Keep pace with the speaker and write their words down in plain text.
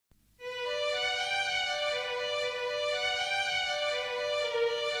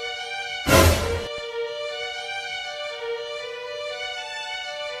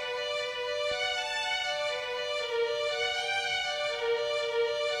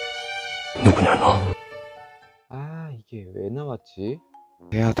누구냐 너? 아, 이게 왜 나왔지?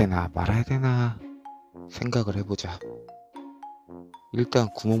 해야 되나 말아야 되나 생각을 해보자. 일단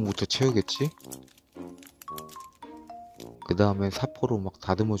구멍부터 채우겠지? 그 다음에 사포로 막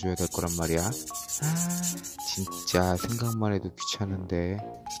다듬어 줘야 될 거란 말이야. 아, 진짜 생각만 해도 귀찮은데.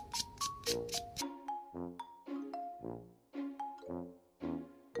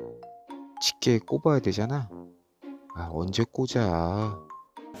 집게에 꼽아야 되잖아. 아, 언제 꽂아.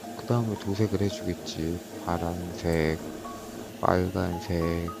 그 다음에 도색을 해주겠지. 파란색,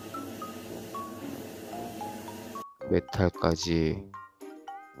 빨간색, 메탈까지.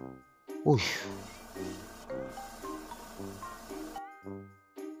 오휴.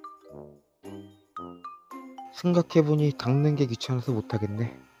 생각해보니 닦는 게 귀찮아서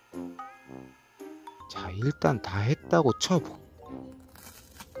못하겠네. 자, 일단 다 했다고 쳐보.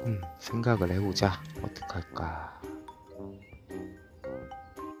 생각을 해보자. 어떡할까.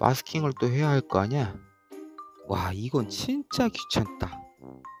 마스킹을 또 해야 할 거 아니야? 와, 이건 진짜 귀찮다.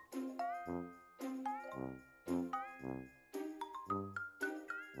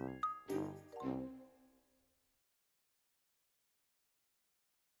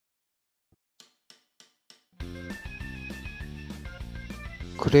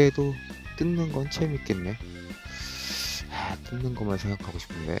 그래도 뜯는 건 재밌겠네. 아, 뜯는 것만 생각하고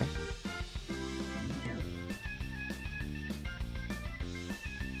싶은데.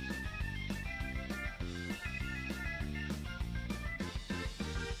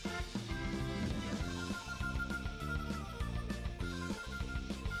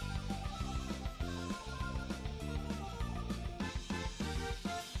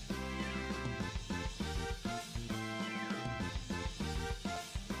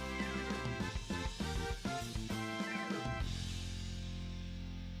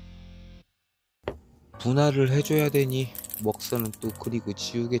 분할을 해줘야 되니 먹선은 또 그리고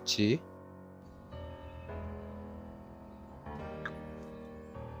지우겠지.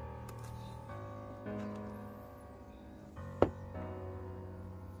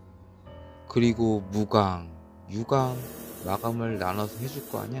 그리고 무광, 유광, 마감을 나눠서 해줄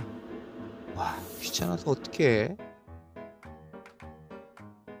거 아니야. 와, 귀찮아서 어떡해.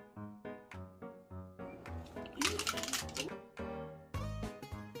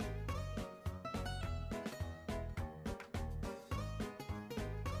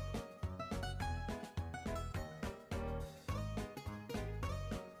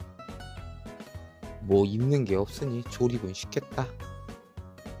 뭐 입는 게 없으니 조립은 쉽겠다.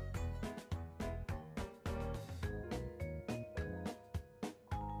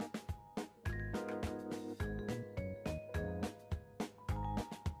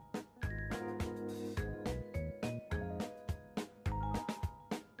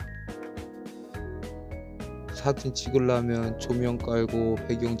 사진 찍으려면 조명 깔고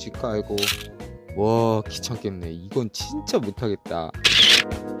배경지 깔고. 와, 귀찮겠네. 이건 진짜 못하겠다.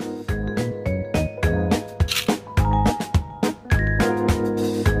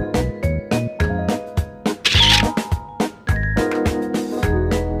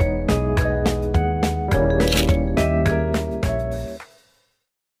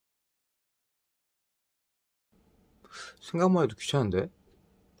 생각만 해도 귀찮은데?